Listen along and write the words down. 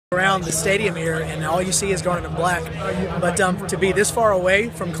Around the stadium here, and all you see is garnet and black. But to be this far away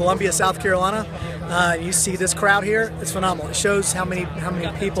from Columbia, South Carolina, you see this crowd here. It's phenomenal. It shows how many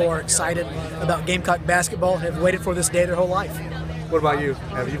people are excited about Gamecock basketball and have waited for this day their whole life. What about you?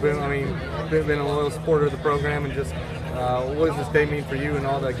 Have you been? Been a loyal supporter of the program, and just what does this day mean for you and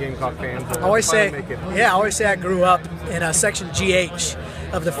all the Gamecock fans? I always say I grew up in section GH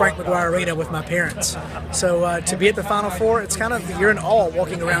of the Frank McGuire Arena with my parents. So to be at the Final Four, it's kind of, you're in awe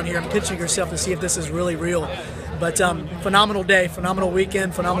walking around here and pinching yourself to see if this is really real. But phenomenal day, phenomenal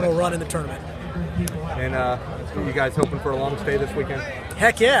weekend, phenomenal run in the tournament. And you guys hoping for a long stay this weekend?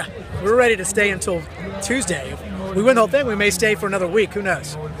 Heck yeah, we're ready to stay until Tuesday. If we win the whole thing, we may stay for another week. Who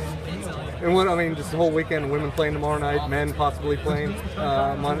knows? And what, just the whole weekend, women playing tomorrow night, men possibly playing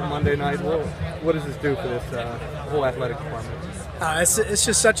Monday night. What does this do for this whole athletic department? It's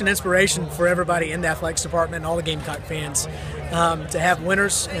just such an inspiration for everybody in the athletics department and all the Gamecock fans to have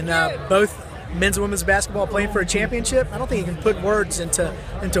winners in both men's and women's basketball playing for a championship. I don't think you can put words into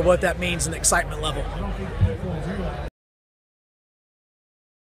what that means and the excitement level.